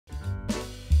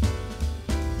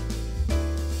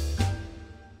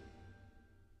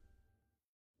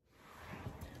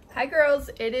Hi girls,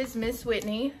 it is Miss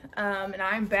Whitney, and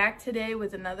I'm back today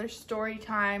with another story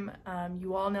time.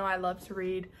 You all know I love to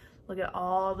read. Look at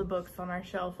all the books on our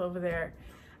shelf over there.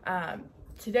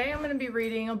 Today I'm going to be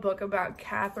reading a book about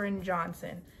Katherine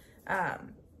Johnson.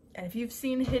 And if you've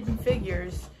seen Hidden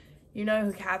Figures, you know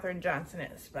who Katherine Johnson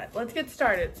is. But let's get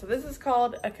started. So this is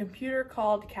called A Computer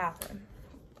Called Katherine.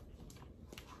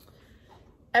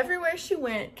 Everywhere she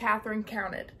went, Katherine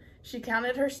counted. She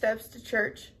counted her steps to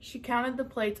church. She counted the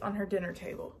plates on her dinner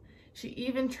table. She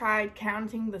even tried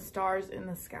counting the stars in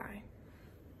the sky.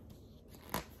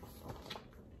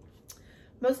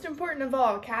 Most important of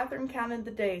all, Katherine counted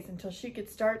the days until she could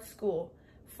start school.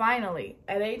 Finally,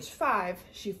 at age 5,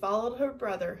 she followed her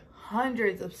brother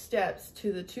hundreds of steps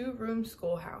to the 2-room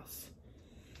schoolhouse.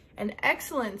 An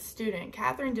excellent student,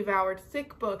 Katherine devoured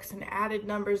thick books and added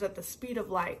numbers at the speed of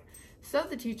light. So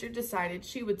the teacher decided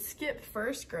she would skip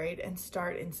 1st grade and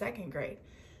start in 2nd grade.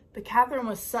 But Katherine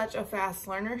was such a fast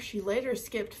learner, she later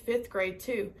skipped 5th grade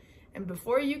too. And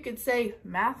before you could say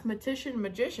mathematician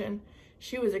magician,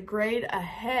 she was a grade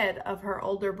ahead of her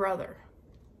older brother.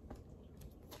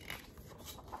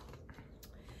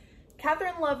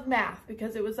 Katherine loved math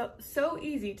because it was so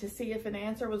easy to see if an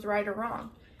answer was right or wrong.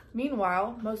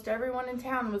 Meanwhile, most everyone in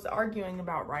town was arguing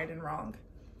about right and wrong.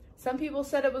 Some people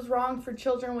said it was wrong for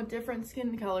children with different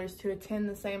skin colors to attend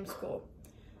the same school.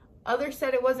 Others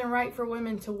said it wasn't right for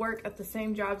women to work at the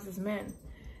same jobs as men.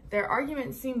 Their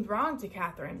argument seemed wrong to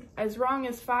Katherine, as wrong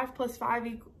as 5 +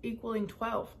 5 equaling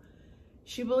 12.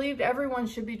 She believed everyone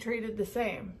should be treated the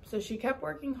same, so she kept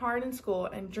working hard in school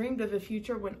and dreamed of a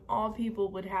future when all people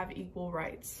would have equal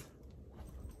rights.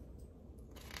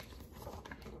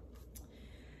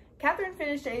 Katherine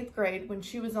finished 8th grade when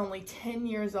she was only 10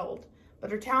 years old. But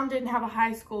her town didn't have a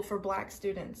high school for Black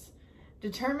students.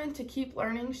 Determined to keep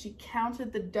learning, she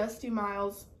counted the dusty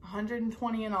miles,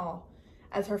 120 in all,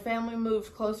 as her family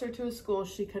moved closer to a school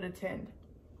she could attend.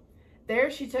 There,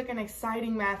 she took an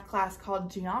exciting math class called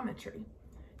geometry.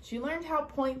 She learned how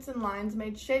points and lines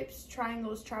made shapes,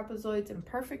 triangles, trapezoids, and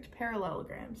perfect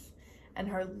parallelograms, and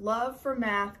her love for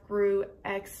math grew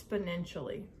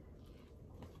exponentially.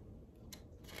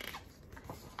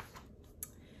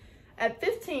 At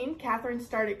 15, Katherine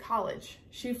started college.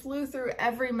 She flew through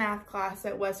every math class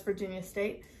at West Virginia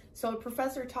State, so a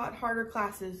professor taught harder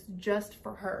classes just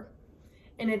for her.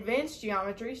 In advanced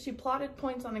geometry, she plotted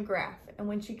points on a graph, and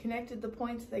when she connected the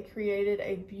points, they created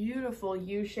a beautiful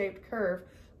U-shaped curve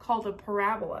called a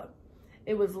parabola.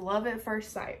 It was love at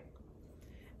first sight.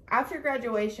 After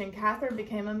graduation, Katherine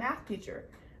became a math teacher.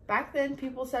 Back then,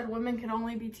 people said women could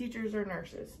only be teachers or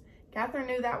nurses. Katherine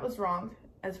knew that was wrong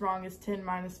as 10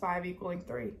 - 5 equaling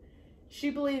 3. She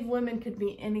believed women could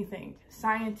be anything,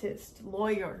 scientists,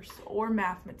 lawyers, or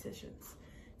mathematicians.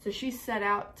 So she set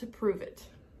out to prove it.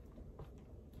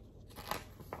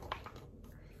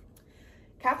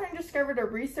 Katherine discovered a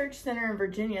research center in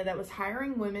Virginia that was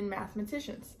hiring women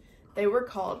mathematicians. They were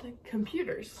called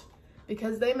computers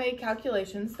because they made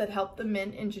calculations that helped the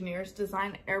men engineers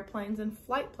design airplanes and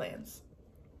flight plans.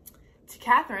 To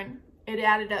Katherine, it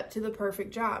added up to the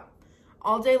perfect job.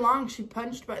 All day long, she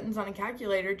punched buttons on a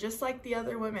calculator just like the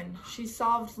other women. She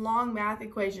solved long math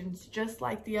equations just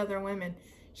like the other women.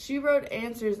 She wrote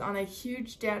answers on a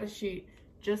huge data sheet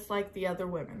just like the other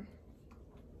women.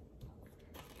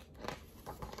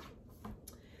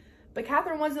 But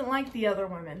Katherine wasn't like the other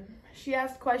women. She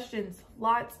asked questions,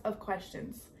 lots of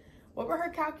questions. What were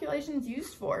her calculations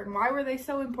used for, and why were they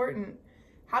so important?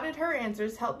 How did her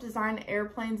answers help design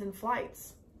airplanes and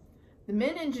flights? The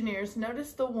men engineers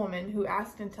noticed the woman who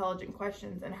asked intelligent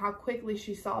questions and how quickly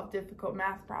she solved difficult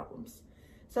math problems.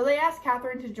 So they asked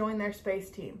Katherine to join their space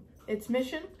team. Its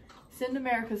mission? Send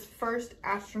America's first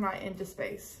astronaut into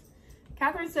space.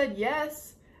 Katherine said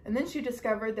yes, and then she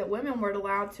discovered that women weren't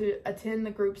allowed to attend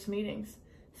the group's meetings.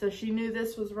 So she knew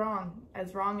this was wrong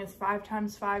as 5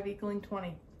 × 5 equaling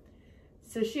 20.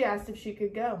 So she asked if she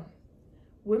could go.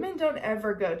 Women don't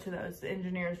ever go to those, the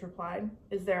engineers replied.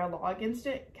 Is there a law against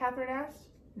it? Katherine asked.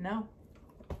 No.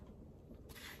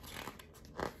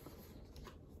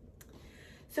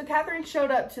 So Katherine showed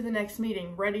up to the next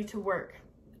meeting, ready to work.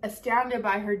 Astounded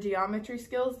by her geometry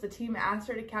skills, the team asked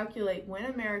her to calculate when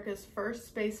America's first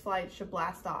space flight should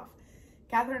blast off.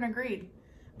 Katherine agreed,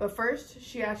 but first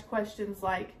she asked questions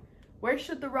like, where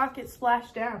should the rocket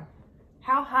splash down?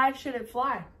 How high should it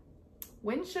fly?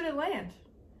 When should it land?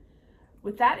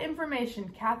 With that information,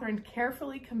 Katherine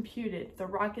carefully computed the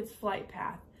rocket's flight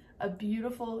path, a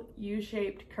beautiful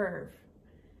U-shaped curve.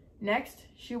 Next,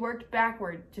 she worked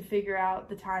backward to figure out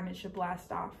the time it should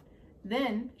blast off.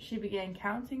 Then she began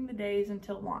counting the days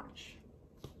until launch.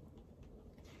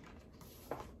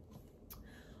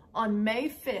 On May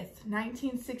 5th,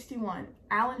 1961,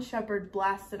 Alan Shepard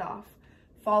blasted off.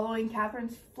 Following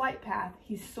Katherine's flight path,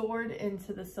 he soared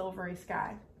into the silvery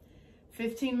sky.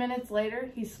 15 minutes later,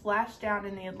 he splashed down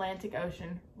in the Atlantic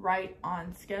Ocean, right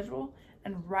on schedule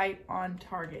and right on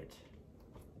target.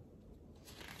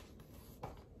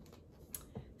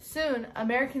 Soon,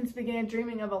 Americans began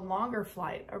dreaming of a longer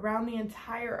flight around the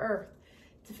entire Earth.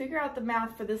 To figure out the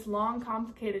math for this long,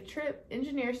 complicated trip,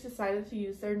 engineers decided to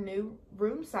use their new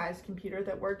room-sized computer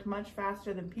that worked much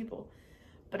faster than people.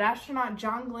 But astronaut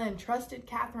John Glenn trusted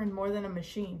Katherine more than a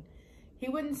machine. He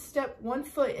wouldn't step one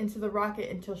foot into the rocket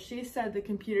until she said the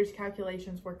computer's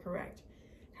calculations were correct.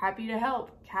 Happy to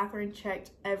help, Katherine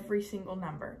checked every single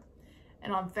number.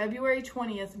 And on February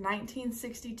 20th,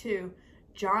 1962,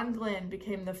 John Glenn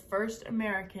became the first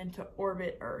American to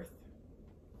orbit Earth.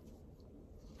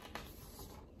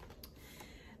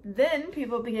 Then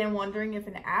people began wondering if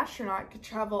an astronaut could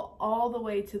travel all the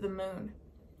way to the moon.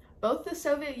 Both the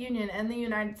Soviet Union and the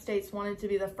United States wanted to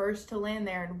be the first to land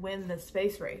there and win the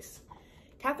space race.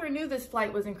 Katherine knew this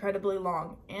flight was incredibly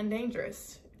long and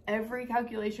dangerous. Every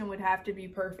calculation would have to be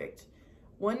perfect.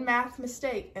 One math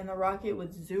mistake and the rocket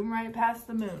would zoom right past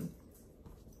the moon.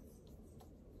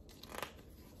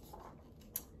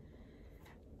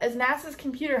 As NASA's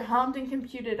computer hummed and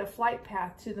computed a flight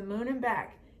path to the moon and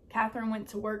back, Katherine went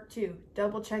to work too,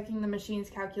 double-checking the machine's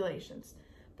calculations.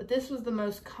 But this was the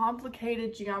most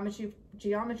complicated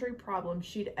geometry problem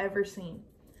she'd ever seen.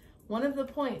 One of the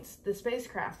points, the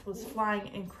spacecraft, was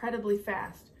flying incredibly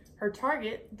fast. Her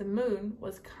target, the moon,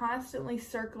 was constantly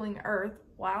circling Earth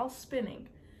while spinning.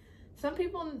 Some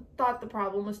people thought the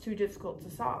problem was too difficult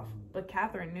to solve, but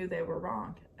Katherine knew they were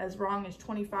wrong as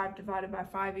 25 divided by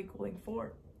 5 equaling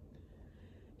 4.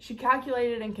 She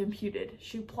calculated and computed.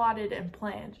 She plotted and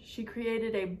planned. She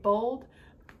created a bold,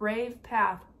 brave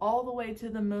path all the way to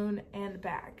the moon and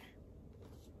back.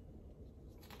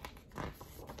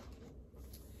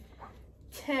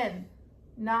 10,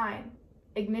 9,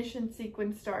 ignition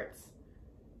sequence starts.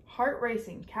 Heart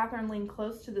racing, Katherine leaned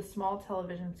close to the small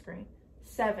television screen.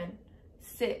 7,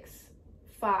 6,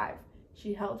 5.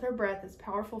 She held her breath as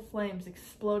powerful flames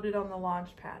exploded on the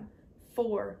launch pad.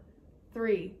 4,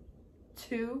 3,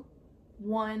 2,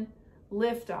 1,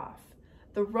 liftoff.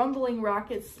 The rumbling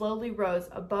rocket slowly rose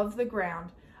above the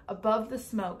ground, above the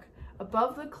smoke,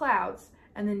 above the clouds,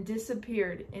 and then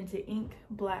disappeared into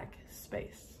ink-black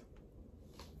space.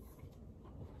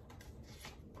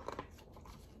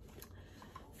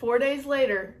 4 days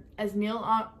later, as Neil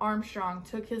Armstrong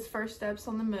took his first steps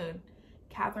on the moon,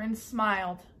 Katherine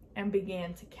smiled and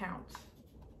began to count.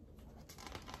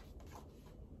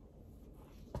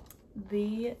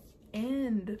 The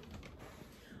end.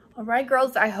 All right,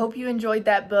 girls, I hope you enjoyed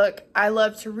that book. I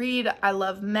love to read. I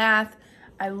love math.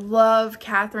 I love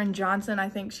Katherine Johnson. I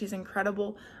think she's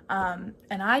incredible. And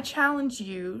I challenge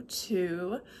you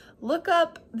to look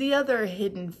up the other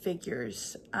hidden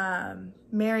figures.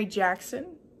 Mary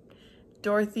Jackson,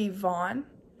 Dorothy Vaughan,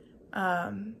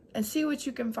 and see what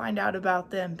you can find out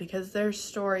about them because their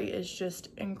story is just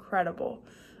incredible.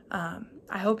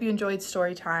 I hope you enjoyed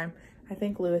story time. I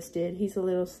think Lewis did. He's a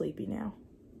little sleepy now.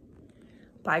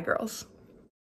 Bye, girls.